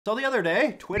So the other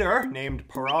day, Twitter named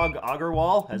Parag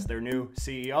Agarwal as their new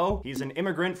CEO. He's an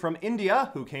immigrant from India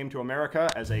who came to America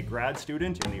as a grad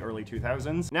student in the early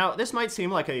 2000s. Now, this might seem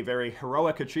like a very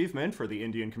heroic achievement for the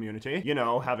Indian community. You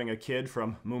know, having a kid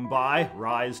from Mumbai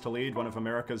rise to lead one of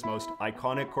America's most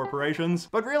iconic corporations.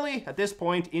 But really, at this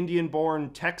point, Indian-born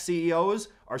tech CEOs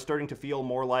are starting to feel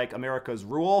more like America's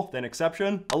rule than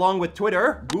exception. Along with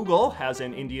Twitter, Google has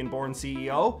an Indian-born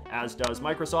CEO, as does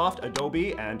Microsoft,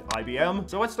 Adobe, and IBM.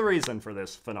 So what's the reason for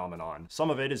this phenomenon? Some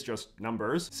of it is just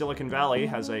numbers. Silicon Valley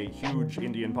has a huge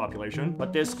Indian population,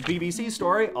 but this BBC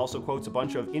story also quotes a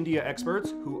bunch of India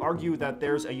experts who argue that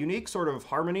there's a unique sort of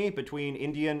harmony between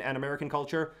Indian and American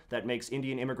culture that makes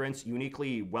Indian immigrants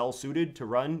uniquely well-suited to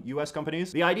run US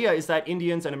companies. The idea is that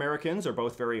Indians and Americans are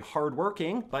both very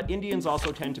hardworking, but Indians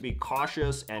also tend to be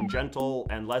cautious and gentle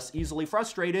and less easily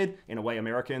frustrated in a way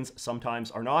Americans sometimes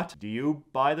are not. Do you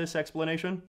buy this explanation?